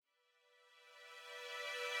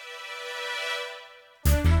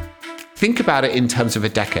think about it in terms of a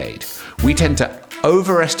decade. We tend to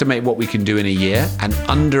overestimate what we can do in a year and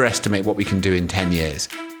underestimate what we can do in 10 years.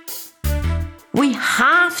 We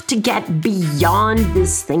have to get beyond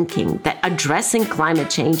this thinking that addressing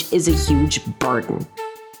climate change is a huge burden.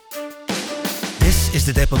 This is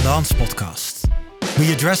the Dependance podcast.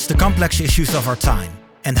 We address the complex issues of our time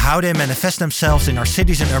and how they manifest themselves in our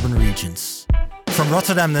cities and urban regions. From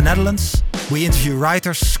Rotterdam, the Netherlands, we interview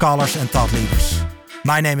writers, scholars and thought leaders.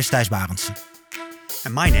 My name is Thijs Barendse.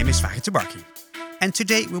 And my name is Wagert Barkey. And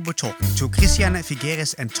today we will be talking to Christiane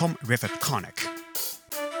Figueres and Tom Rivett-Carnac.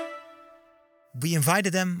 We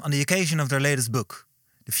invited them on the occasion of their latest book,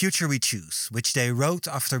 The Future We Choose, which they wrote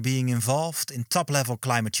after being involved in top-level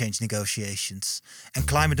climate change negotiations and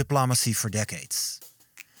climate diplomacy for decades.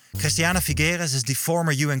 Christiane Figueres is the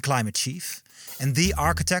former UN climate chief and the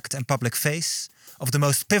architect and public face of the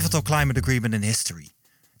most pivotal climate agreement in history,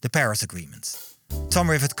 the Paris Agreement. Tom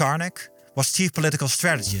Rivett-Carnac was chief political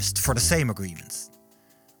strategist for the same agreement.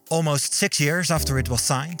 Almost 6 years after it was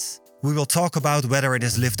signed, we will talk about whether it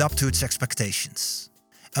has lived up to its expectations.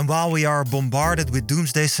 And while we are bombarded with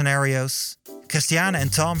doomsday scenarios, Christiane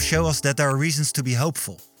and Tom show us that there are reasons to be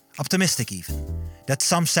hopeful, optimistic even, that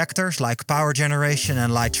some sectors like power generation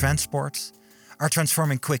and light transport are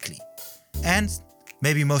transforming quickly. And,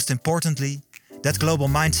 maybe most importantly, that global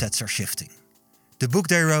mindsets are shifting. The book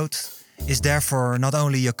they wrote is therefore not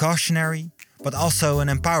only a cautionary, but also an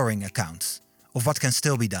empowering account of what can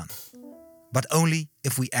still be done. But only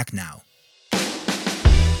if we act now.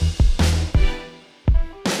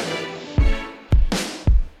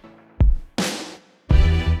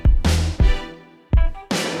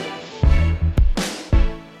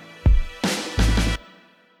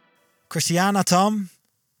 Christiane, Tom,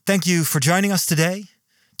 thank you for joining us today.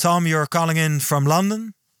 Tom, you're calling in from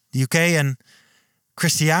London, the UK, and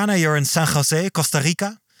Christiane, you're in San Jose, Costa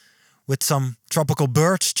Rica, with some tropical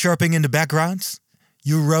birds chirping in the background.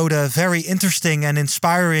 You wrote a very interesting and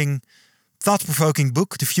inspiring, thought-provoking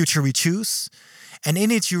book, The Future We Choose. And in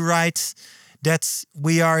it you write that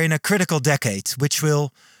we are in a critical decade, which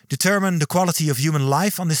will determine the quality of human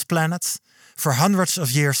life on this planet for hundreds of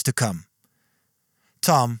years to come.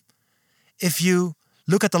 Tom, if you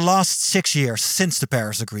look at the last 6 years since the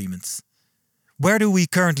Paris Agreement, where do we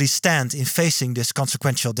currently stand in facing this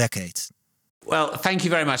consequential decade? Well, thank you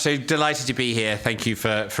very much. So delighted to be here. Thank you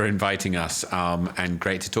for inviting us, and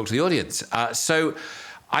great to talk to the audience.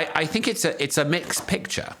 I think it's a mixed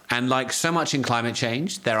picture. And like so much in climate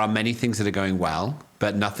change, there are many things that are going well,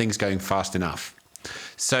 but nothing's going fast enough.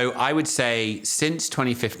 So I would say since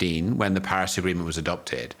 2015, when the Paris Agreement was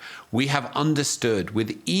adopted, we have understood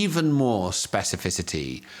with even more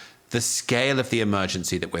specificity the scale of the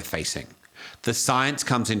emergency that we're facing. The science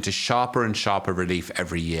comes into sharper and sharper relief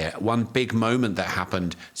every year. One big moment that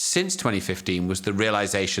happened since 2015 was the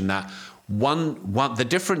realization that the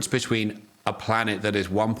difference between a planet that is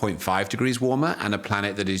 1.5 degrees warmer and a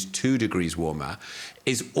planet that is 2 degrees warmer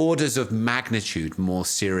is orders of magnitude more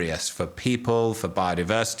serious for people, for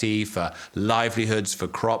biodiversity, for livelihoods, for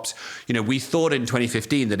crops. You know, we thought in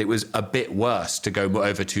 2015 that it was a bit worse to go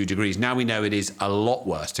over 2 degrees. Now we know it is a lot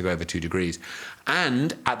worse to go over 2 degrees.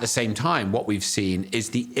 And at the same time, what we've seen is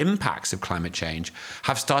the impacts of climate change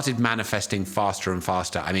have started manifesting faster and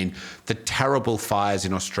faster. I mean, the terrible fires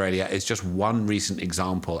in Australia is just one recent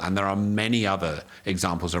example, and there are many other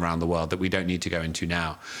examples around the world that we don't need to go into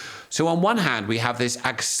now. So on one hand, we have this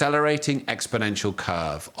accelerating exponential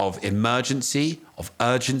curve of emergency, of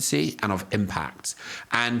urgency, and of impacts.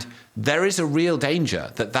 And there is a real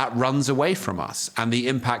danger that that runs away from us and the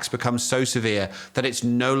impacts become so severe that it's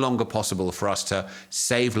no longer possible for us to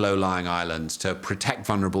save low-lying islands, to protect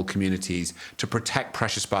vulnerable communities, to protect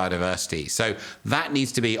precious biodiversity. So that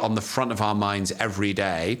needs to be on the front of our minds every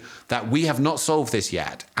day, that we have not solved this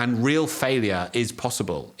yet, and real failure is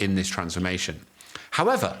possible in this transformation.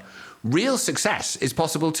 However, real success is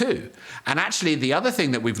possible too. And actually, the other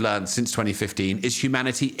thing that we've learned since 2015 is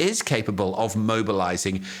humanity is capable of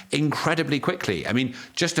mobilizing incredibly quickly. I mean,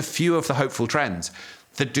 just a few of the hopeful trends.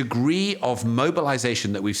 The degree of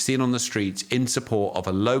mobilization that we've seen on the streets in support of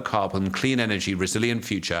a low-carbon, clean energy, resilient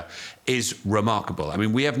future is remarkable. I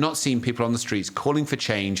mean, we have not seen people on the streets calling for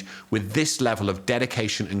change with this level of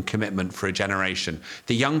dedication and commitment for a generation.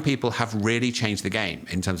 The young people have really changed the game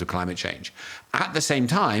in terms of climate change. At the same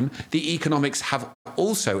time, the economics have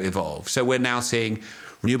also evolved. So we're now seeing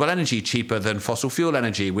renewable energy cheaper than fossil fuel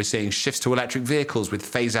energy. We're seeing shifts to electric vehicles with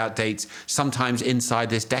phase-out dates sometimes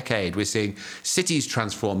inside this decade. We're seeing cities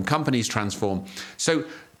transform, companies transform. So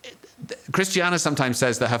Christiana sometimes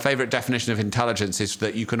says that her favorite definition of intelligence is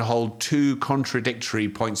that you can hold two contradictory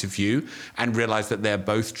points of view and realize that they're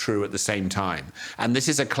both true at the same time. And this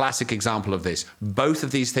is a classic example of this. Both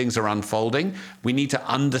of these things are unfolding. We need to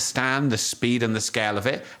understand the speed and the scale of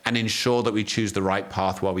it and ensure that we choose the right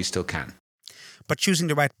path while we still can. But choosing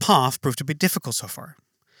the right path proved to be difficult so far.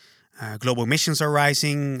 Global emissions are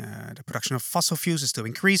rising, the production of fossil fuels is still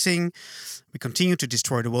increasing, we continue to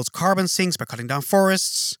destroy the world's carbon sinks by cutting down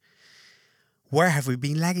forests. Where have we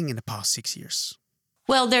been lagging in the past 6 years?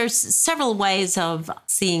 Well, there's several ways of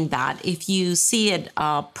seeing that. If you see it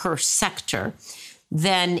per sector,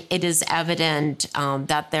 then it is evident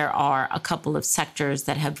that there are a couple of sectors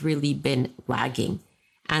that have really been lagging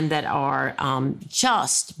and that are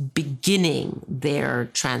just beginning their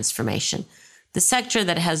transformation. The sector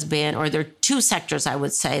that has been, or there are two sectors, I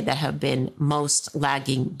would say, that have been most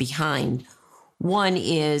lagging behind. One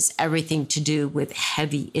is everything to do with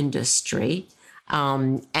heavy industry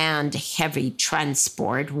and heavy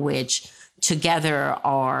transport, which together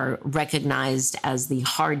are recognized as the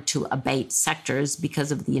hard to abate sectors because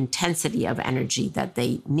of the intensity of energy that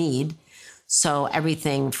they need. So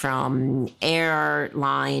everything from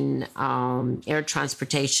airline, air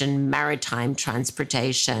transportation, maritime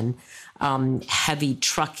transportation, heavy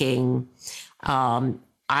trucking,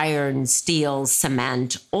 iron, steel,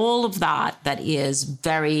 cement, all of that is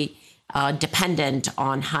very dependent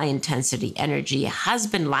on high intensity energy has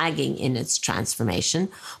been lagging in its transformation,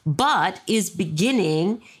 but is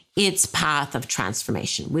beginning its path of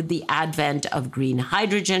transformation. With the advent of green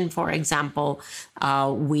hydrogen, for example,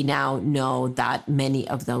 we now know that many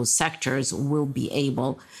of those sectors will be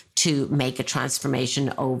able to make a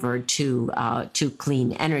transformation over to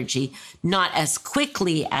clean energy, not as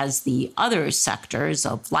quickly as the other sectors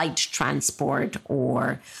of light transport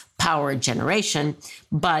or power generation,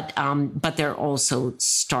 but they're also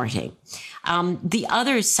starting. The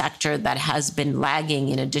other sector that has been lagging,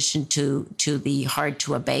 in addition to the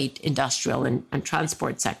hard-to-abate industrial and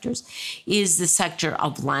transport sectors, is the sector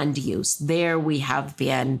of land use. There we have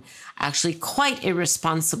been actually quite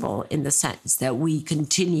irresponsible in the sense that we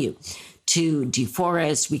continue to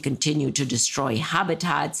deforest, we continue to destroy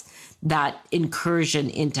habitats. That incursion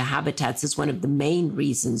into habitats is one of the main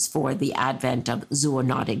reasons for the advent of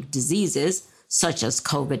zoonotic diseases, such as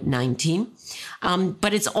COVID-19.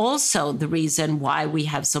 But it's also the reason why we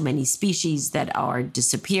have so many species that are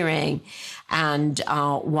disappearing and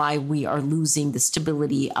why we are losing the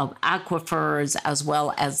stability of aquifers as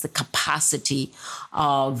well as the capacity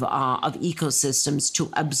of ecosystems to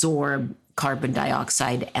absorb carbon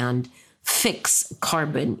dioxide and fix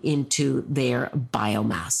carbon into their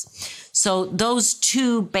biomass. So those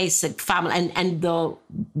two basic family,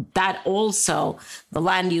 that also, the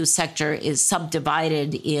land use sector is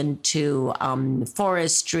subdivided into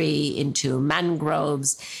forestry, into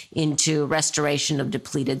mangroves, into restoration of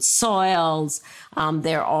depleted soils.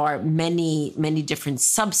 There are many, many different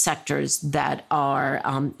subsectors that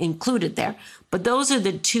are included there. But those are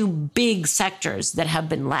the two big sectors that have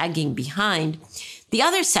been lagging behind. The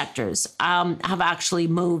other sectors have actually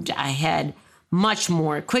moved ahead much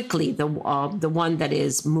more quickly. The one that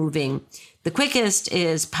is moving the quickest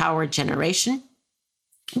is power generation,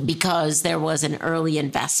 because there was an early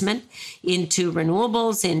investment into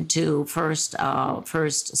renewables, into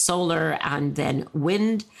first solar and then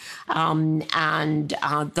wind, and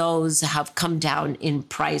those have come down in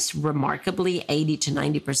price remarkably, 80 to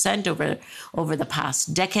 90% over the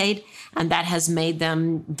past decade, and that has made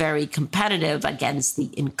them very competitive against the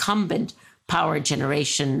incumbent power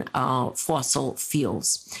generation fossil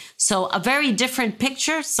fuels. So a very different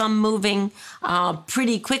picture, some moving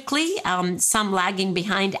pretty quickly, some lagging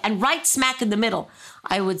behind. And right smack in the middle,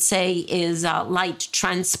 I would say, is light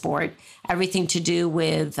transport, everything to do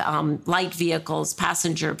with light vehicles,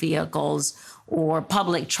 passenger vehicles, or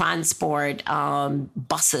public transport,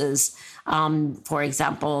 buses, for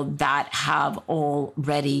example, that have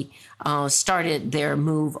already started their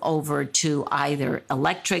move over to either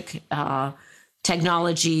electric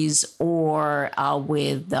technologies or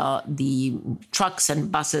with the trucks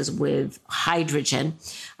and buses with hydrogen,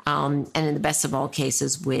 and in the best of all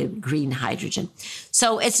cases with green hydrogen.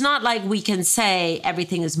 So it's not like we can say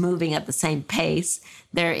everything is moving at the same pace.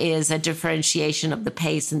 There is a differentiation of the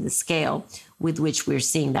pace and the scale with which we're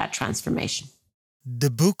seeing that transformation.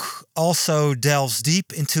 The book also delves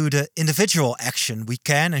deep into the individual action we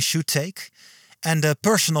can and should take and the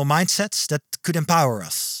personal mindsets that could empower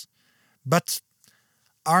us. But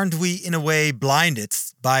aren't we in a way blinded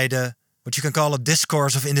by the, what you can call a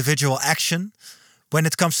discourse of individual action when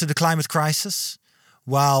it comes to the climate crisis,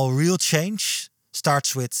 while real change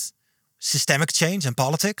starts with systemic change and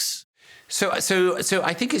politics? So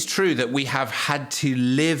I think it's true that we have had to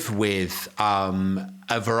live with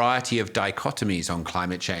a variety of dichotomies on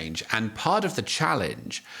climate change, and part of the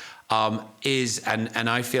challenge is, and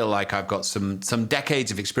I feel like I've got some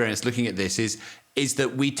decades of experience looking at this, is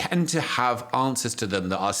that we tend to have answers to them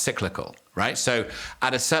that are cyclical, right? So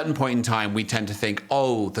at a certain point in time, we tend to think,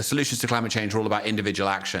 oh, the solutions to climate change are all about individual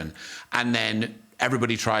action, and then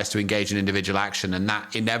everybody tries to engage in individual action, and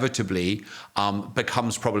that inevitably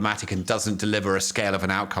becomes problematic and doesn't deliver a scale of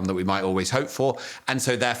an outcome that we might always hope for. And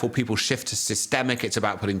so therefore people shift to systemic. It's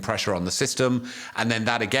about putting pressure on the system. And then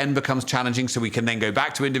that again becomes challenging. So we can then go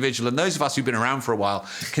back to individual. And those of us who've been around for a while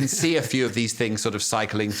can see a few of these things sort of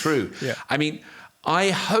cycling through. Yeah. I mean,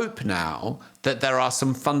 I hope now that there are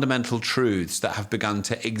some fundamental truths that have begun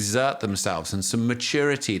to exert themselves and some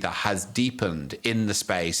maturity that has deepened in the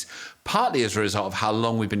space, partly as a result of how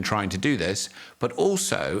long we've been trying to do this, but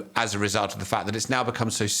also as a result of the fact that it's now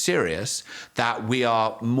become so serious that we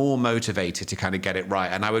are more motivated to kind of get it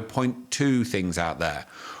right. And I would point two things out there.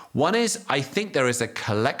 One is, I think there is a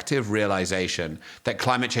collective realization that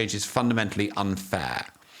climate change is fundamentally unfair.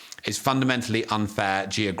 It's fundamentally unfair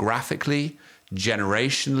geographically,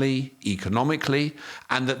 generationally, economically,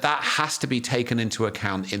 and that has to be taken into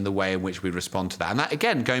account in the way in which we respond to that. And that,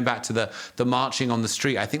 again, going back to the marching on the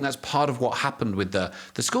street, I think that's part of what happened with the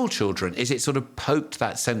school children, is it sort of poked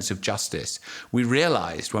that sense of justice. We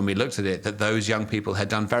realized when we looked at it that those young people had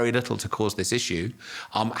done very little to cause this issue.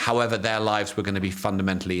 However, their lives were going to be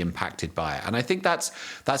fundamentally impacted by it. And I think that's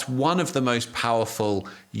one of the most powerful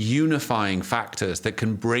unifying factors that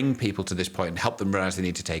can bring people to this point and help them realize they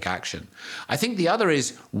need to take action. I think the other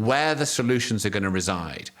is where the solutions are going to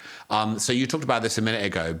reside. So you talked about this a minute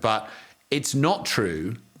ago, but it's not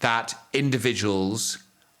true that individuals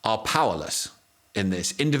are powerless in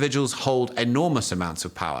this. Individuals hold enormous amounts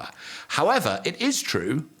of power. However, it is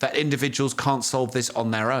true that individuals can't solve this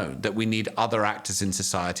on their own, that we need other actors in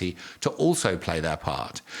society to also play their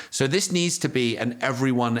part. So this needs to be an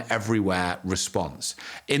everyone, everywhere response.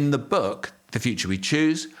 In the book, The Future We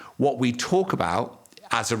Choose, what we talk about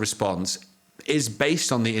as a response is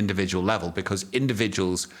based on the individual level, because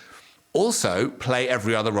individuals also play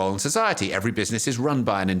every other role in society. Every business is run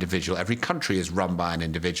by an individual. Every country is run by an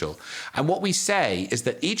individual. And what we say is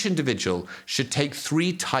that each individual should take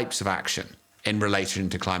 3 types of action in relation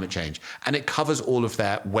to climate change. And it covers all of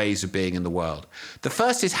their ways of being in the world. The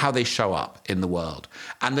first is how they show up in the world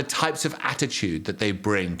and the types of attitude that they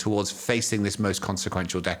bring towards facing this most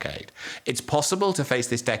consequential decade. It's possible to face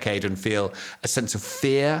this decade and feel a sense of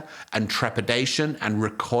fear and trepidation and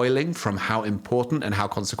recoiling from how important and how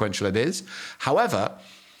consequential it is. However,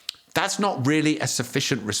 that's not really a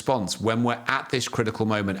sufficient response when we're at this critical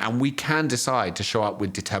moment, and we can decide to show up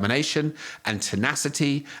with determination and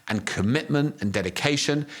tenacity and commitment and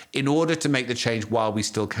dedication in order to make the change while we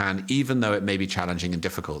still can, even though it may be challenging and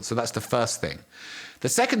difficult. So that's the first thing. The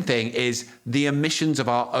second thing is the emissions of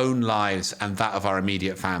our own lives and that of our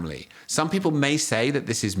immediate family. Some people may say that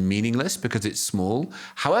this is meaningless because it's small.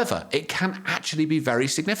 However, it can actually be very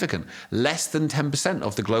significant. Less than 10%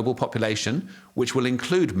 of the global population, which will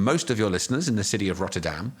include most of your listeners in the city of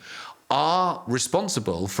Rotterdam, are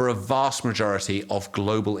responsible for a vast majority of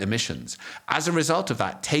global emissions. As a result of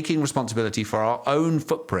that, taking responsibility for our own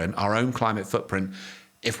footprint, our own climate footprint,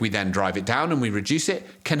 if we then drive it down and we reduce it,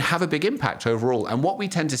 can have a big impact overall. And what we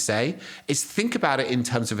tend to say is think about it in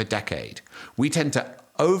terms of a decade. We tend to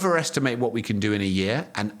overestimate what we can do in a year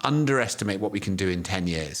and underestimate what we can do in 10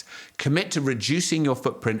 years. Commit to reducing your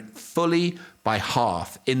footprint fully by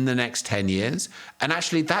half in the next 10 years. And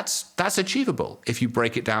actually that's achievable if you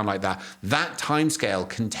break it down like that. That timescale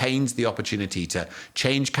contains the opportunity to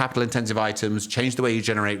change capital intensive items, change the way you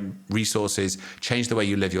generate resources, change the way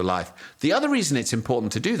you live your life. The other reason it's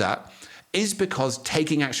important to do that is because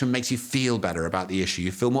taking action makes you feel better about the issue.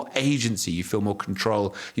 You feel more agency, you feel more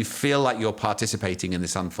control, you feel like you're participating in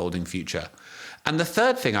this unfolding future. And the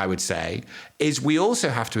third thing I would say is we also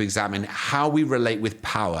have to examine how we relate with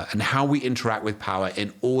power and how we interact with power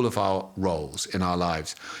in all of our roles in our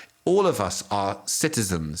lives. All of us are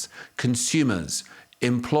citizens, consumers,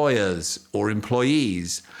 employers or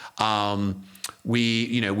employees.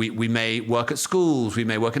 We may work at schools, we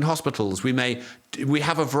may work in hospitals, we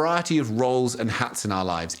have a variety of roles and hats in our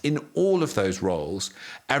lives. In all of those roles,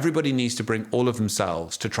 everybody needs to bring all of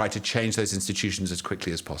themselves to try to change those institutions as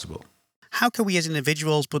quickly as possible. How can we as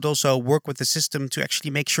individuals, but also work with the system to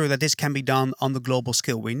actually make sure that this can be done on the global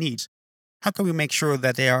scale we need? How can we make sure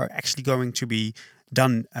that they are actually going to be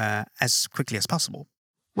done as quickly as possible?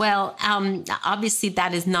 Well, obviously,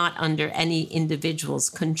 that is not under any individual's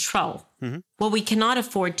control. What we cannot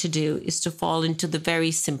afford to do is to fall into the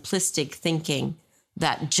very simplistic thinking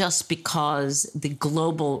that just because the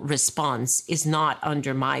global response is not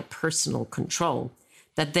under my personal control,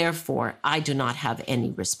 that therefore I do not have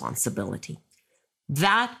any responsibility.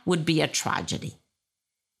 That would be a tragedy,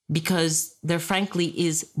 because there frankly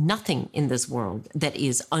is nothing in this world that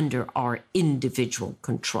is under our individual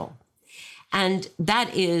control. And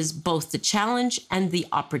that is both the challenge and the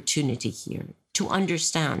opportunity here, to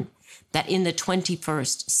understand that in the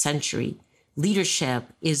 21st century, leadership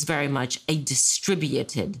is very much a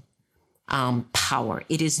distributed power.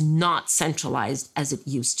 It is not centralized as it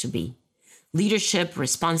used to be. Leadership,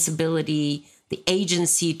 responsibility, the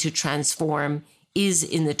agency to transform is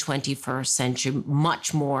in the 21st century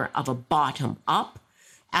much more of a bottom-up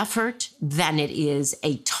effort than it is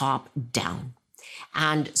a top-down.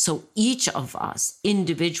 And so each of us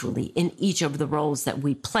individually, in each of the roles that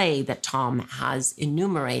we play that Tom has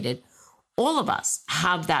enumerated, all of us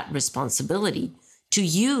have that responsibility to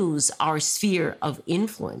use our sphere of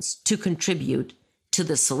influence to contribute to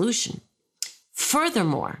the solution.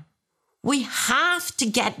 Furthermore, we have to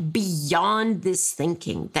get beyond this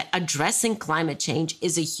thinking that addressing climate change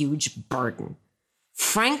is a huge burden.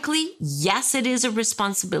 Frankly, yes, it is a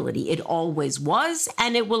responsibility. It always was,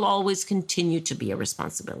 and it will always continue to be a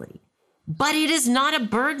responsibility. But it is not a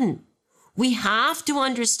burden. We have to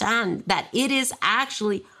understand that it is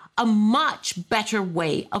actually a much better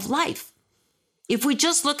way of life. If we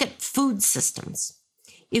just look at food systems,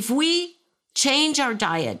 if we change our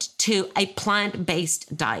diet to a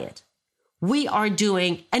plant-based diet, we are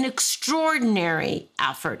doing an extraordinary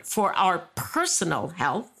effort for our personal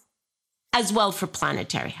health as well for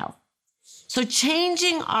planetary health. So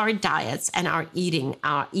changing our diets and our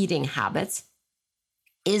eating habits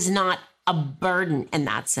is not a burden in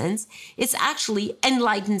that sense. It's actually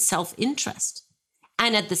enlightened self-interest.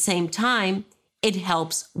 And at the same time, it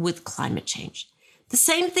helps with climate change. The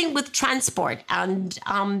same thing with transport. And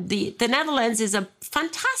the Netherlands is a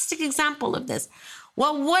fantastic example of this.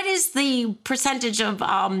 Well, what is the percentage of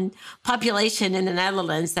population in the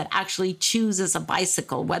Netherlands that actually chooses a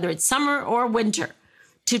bicycle, whether it's summer or winter,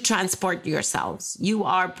 to transport yourselves? You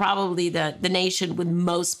are probably the nation with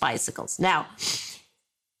most bicycles. Now,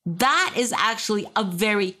 that is actually a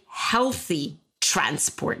very healthy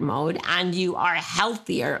transport mode, and you are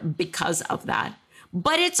healthier because of that.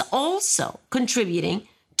 But it's also contributing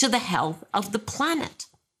to the health of the planet.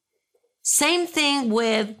 Same thing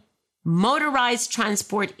with motorized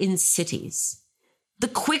transport in cities. The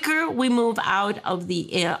quicker we move out of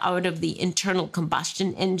the internal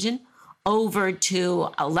combustion engine over to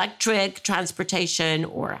electric transportation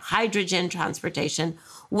or hydrogen transportation,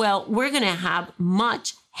 well, we're going to have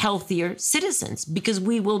much healthier citizens because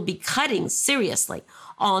we will be cutting seriously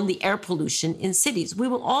on the air pollution in cities. We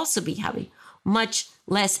will also be having much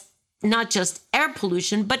less, not just air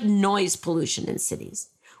pollution, but noise pollution in cities,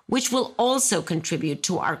 which will also contribute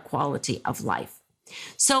to our quality of life.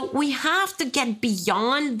 So we have to get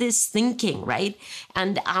beyond this thinking, right?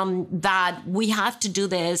 And that we have to do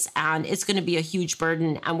this and it's going to be a huge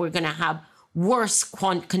burden and we're going to have worse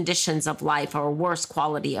conditions of life or worse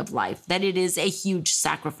quality of life, that it is a huge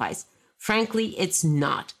sacrifice. Frankly, it's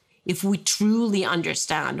not. If we truly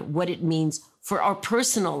understand what it means for our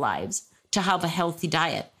personal lives to have a healthy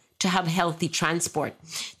diet, to have healthy transport,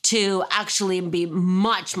 to actually be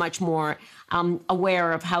much, much more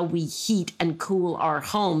aware of how we heat and cool our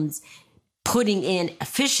homes, putting in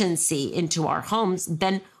efficiency into our homes,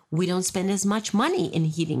 then we don't spend as much money in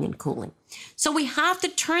heating and cooling. So we have to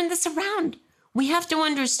turn this around. We have to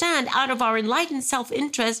understand, out of our enlightened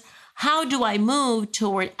self-interest, how do I move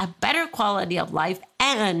toward a better quality of life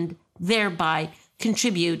and thereby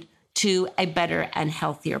contribute to a better and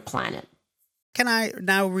healthier planet? Can I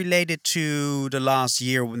now relate it to the last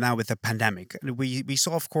year now with the pandemic? We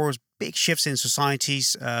saw, of course, big shifts in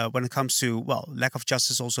societies when it comes to, well, lack of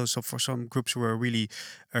justice also. So for some groups who were really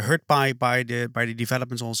hurt by the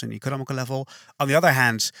developments also in the economical level. On the other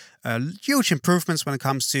hand, huge improvements when it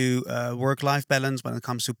comes to work-life balance, when it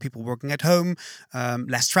comes to people working at home,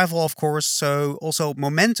 less travel, of course. So also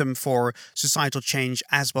momentum for societal change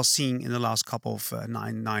as was seen in the last couple of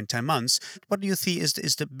 9-10 months. What do you think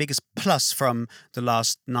is the biggest plus from the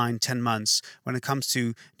last 9-10 months when it comes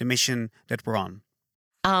to the mission that we're on?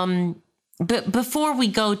 But before we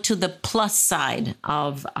go to the plus side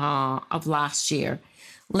of last year,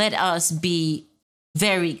 let us be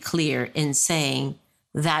very clear in saying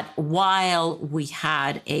that while we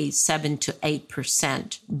had a 7 to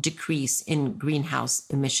 8% decrease in greenhouse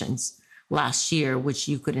emissions last year, which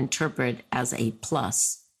you could interpret as a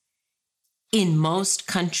plus, In most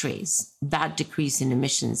countries, that decrease in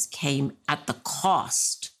emissions came at the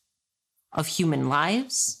cost of human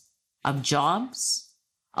lives, of jobs,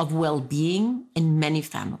 of well-being in many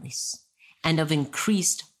families, and of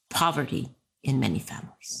increased poverty in many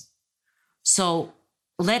families. So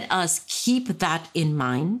let us keep that in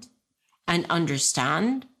mind and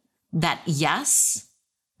understand that, yes,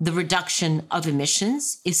 the reduction of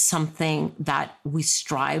emissions is something that we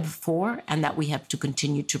strive for and that we have to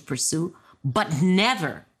continue to pursue, but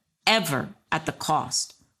never, ever at the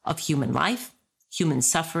cost of human life, human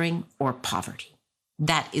suffering, or poverty.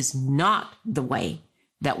 That is not the way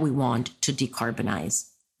that we want to decarbonize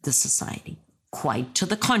the society. Quite to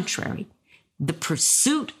the contrary, the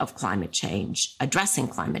pursuit of climate change, addressing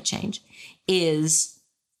climate change, is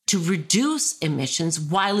to reduce emissions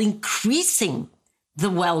while increasing the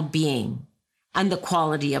well-being and the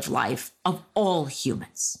quality of life of all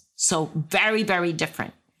humans. So very, very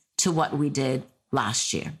different to what we did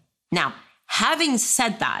last year. Now, having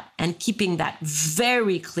said that and keeping that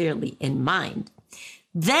very clearly in mind,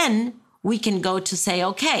 then we can go to say,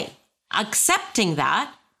 okay, accepting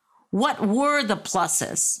that, what were the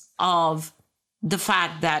pluses of the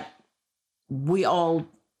fact that we all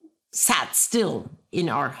sat still in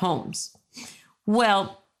our homes?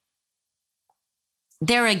 Well,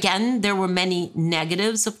 there again, there were many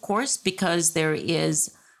negatives, of course, because there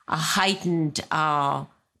is a heightened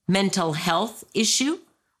mental health issue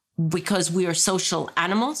because we are social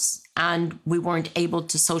animals and we weren't able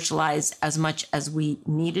to socialize as much as we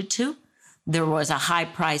needed to. There was a high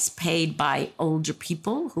price paid by older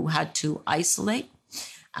people who had to isolate.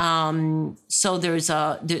 So there's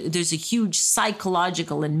a huge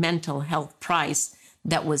psychological and mental health price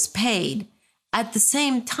that was paid. At the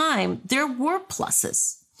same time, there were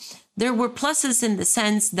pluses. There were pluses in the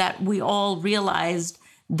sense that we all realized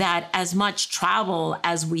that as much travel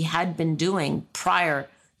as we had been doing prior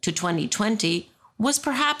to 2020 was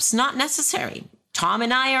perhaps not necessary. Tom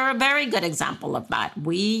and I are a very good example of that.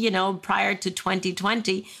 We, prior to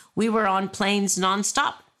 2020, we were on planes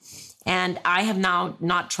nonstop. And I have now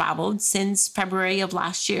not traveled since February of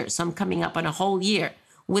last year. So I'm coming up on a whole year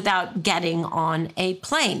without getting on a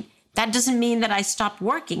plane. That doesn't mean that I stopped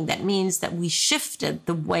working. That means that we shifted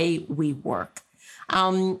the way we work.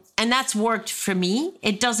 And that's worked for me.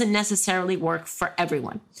 It doesn't necessarily work for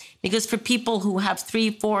everyone, because for people who have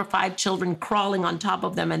 3, 4, 5 children crawling on top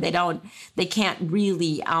of them and they can't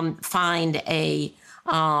really find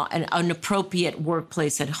an appropriate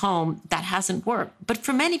workplace at home, that hasn't worked. But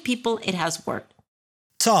for many people, it has worked.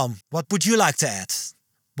 Tom, what would you like to add?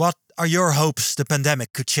 What are your hopes the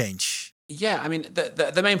pandemic could change? Yeah, I mean,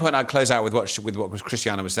 the main point I'd close out with what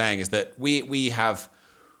Christiana was saying is that we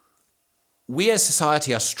as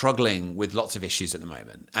society are struggling with lots of issues at the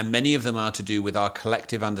moment, and many of them are to do with our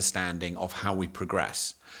collective understanding of how we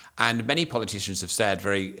progress. And many politicians have said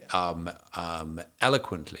very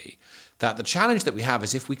eloquently that the challenge that we have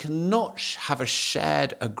is if we cannot have a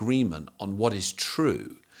shared agreement on what is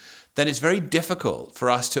true, then it's very difficult for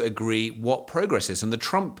us to agree what progress is. And the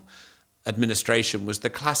Trump administration was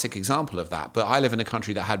the classic example of that. But I live in a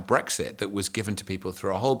country that had Brexit that was given to people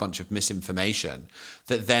through a whole bunch of misinformation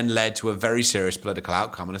that then led to a very serious political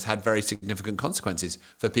outcome and has had very significant consequences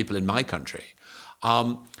for people in my country.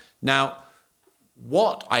 Now,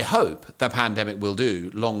 what I hope the pandemic will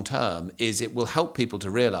do long term is it will help people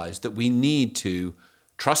to realize that we need to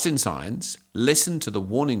trust in science, listen to the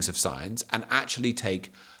warnings of science, and actually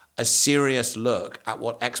take a serious look at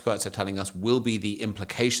what experts are telling us will be the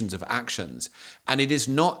implications of actions. And it is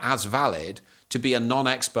not as valid to be a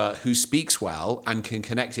non-expert who speaks well and can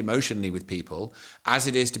connect emotionally with people as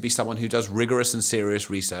it is to be someone who does rigorous and serious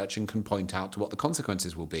research and can point out to what the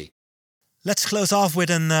consequences will be. Let's close off with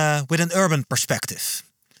an urban perspective.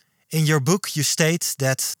 In your book, you state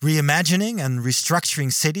that reimagining and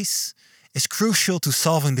restructuring cities is crucial to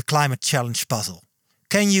solving the climate challenge puzzle.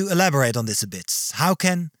 Can you elaborate on this a bit? How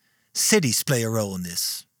can cities play a role in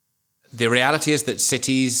this? The reality is that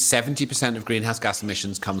cities, 70% of greenhouse gas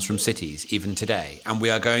emissions comes from cities, even today. And we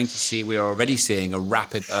are already seeing a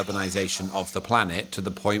rapid urbanization of the planet to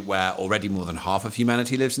the point where already more than half of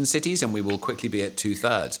humanity lives in cities, and we will quickly be at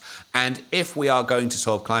 2/3. And if we are going to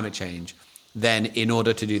solve climate change, then in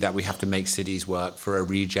order to do that, we have to make cities work for a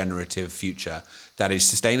regenerative future that is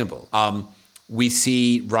sustainable. We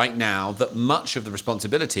see right now that much of the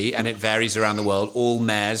responsibility, and it varies around the world, all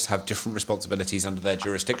mayors have different responsibilities under their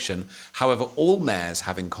jurisdiction. However, all mayors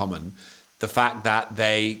have in common the fact that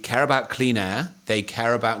they care about clean air, they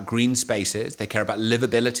care about green spaces, they care about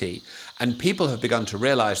livability. And people have begun to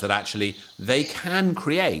realize that actually they can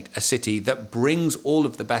create a city that brings all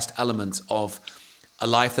of the best elements of a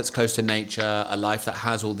life that's close to nature, a life that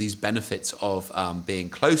has all these benefits of being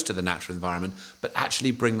close to the natural environment, but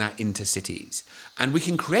actually bring that into cities. And we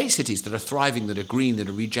can create cities that are thriving, that are green, that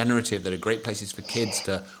are regenerative, that are great places for kids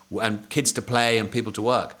to play and people to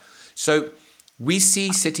work. So we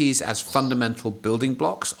see cities as fundamental building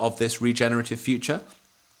blocks of this regenerative future.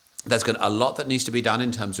 There's a lot that needs to be done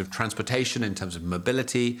in terms of transportation, in terms of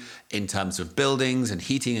mobility, in terms of buildings and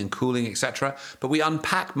heating and cooling, etc. But we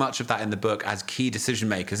unpack much of that in the book as key decision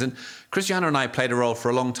makers. And Christiana and I played a role for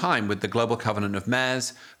a long time with the Global Covenant of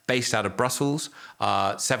Mayors, based out of Brussels,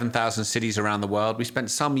 7,000 cities around the world. We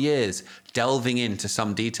spent some years delving into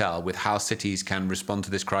some detail with how cities can respond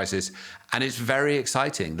to this crisis. And it's very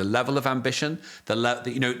exciting. The level of ambition,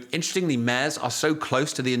 interestingly, mayors are so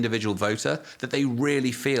close to the individual voter that they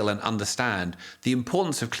really feel and understand the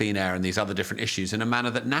importance of clean air and these other different issues in a manner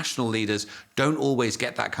that national leaders don't always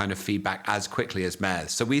get that kind of feedback as quickly as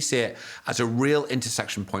mayors. So we see it as a real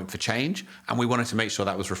intersection point for change, and we wanted to make sure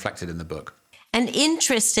that was reflected in the book. And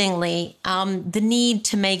interestingly, the need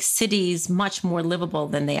to make cities much more livable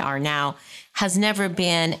than they are now has never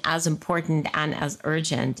been as important and as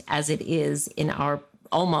urgent as it is in our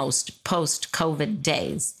almost post-COVID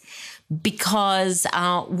days, because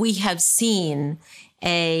we have seen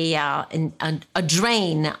a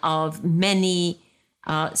drain of many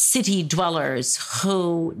city dwellers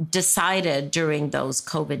who decided during those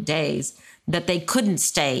COVID days that they couldn't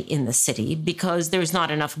stay in the city because there's not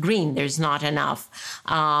enough green, there's not enough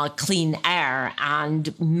clean air.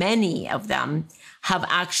 And many of them have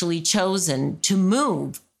actually chosen to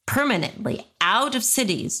move permanently out of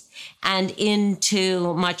cities and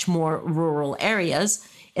into much more rural areas,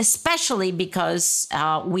 especially because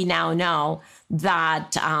we now know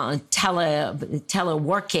that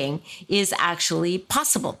teleworking is actually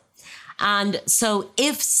possible. And so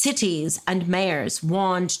if cities and mayors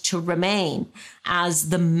want to remain as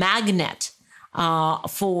the magnet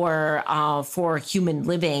for human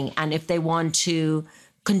living, and if they want to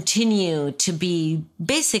continue to be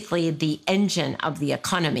basically the engine of the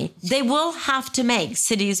economy, they will have to make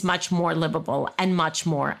cities much more livable and much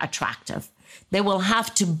more attractive. They will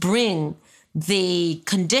have to bring the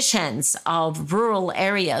conditions of rural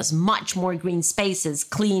areas, much more green spaces,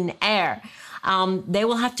 clean air. They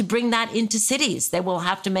will have to bring that into cities. They will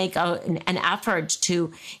have to make an effort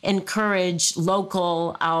to encourage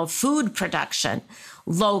local food production,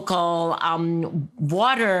 local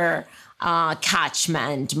water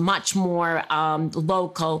catchment, much more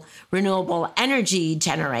local renewable energy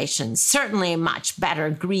generation, certainly much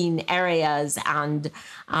better green areas and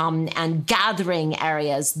gathering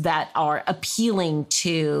areas that are appealing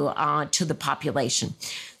to the population.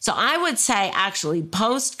 So I would say actually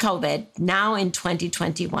post-COVID, now in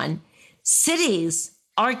 2021, cities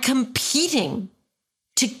are competing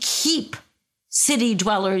to keep city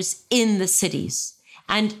dwellers in the cities.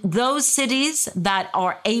 And those cities that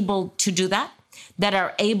are able to do that, that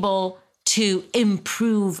are able to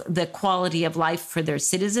improve the quality of life for their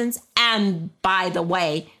citizens, and by the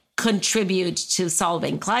way, contribute to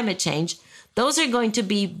solving climate change, those are going to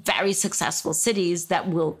be very successful cities that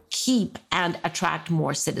will keep and attract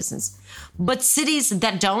more citizens. But cities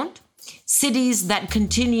that don't, cities that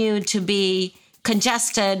continue to be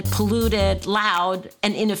congested, polluted, loud,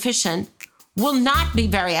 and inefficient, will not be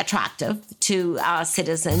very attractive to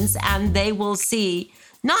citizens, and they will see,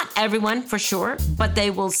 not everyone for sure, but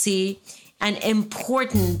they will see an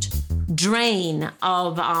important drain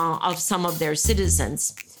of some of their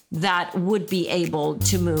citizens that would be able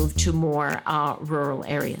to move to more rural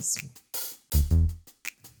areas.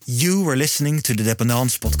 You were listening to the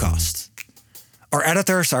Dependance podcast. Our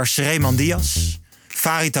editors are Sreeman Diaz,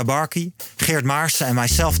 Farid Tabarki, Geert Maarsen and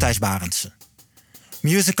myself, Thijs Barendse.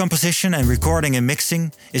 Music composition and recording and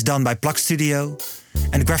mixing is done by Plug Studio,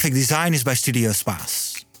 and graphic design is by Studio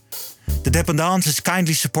Spaas. The Dependance is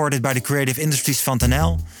kindly supported by the Creative Industries Fund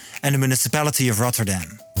NL and the Municipality of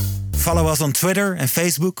Rotterdam. Follow us on Twitter and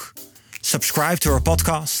Facebook, subscribe to our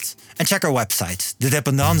podcast, and check our website,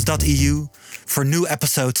 thedependance.eu, for new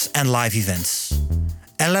episodes and live events.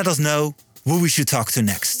 And let us know who we should talk to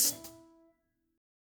next.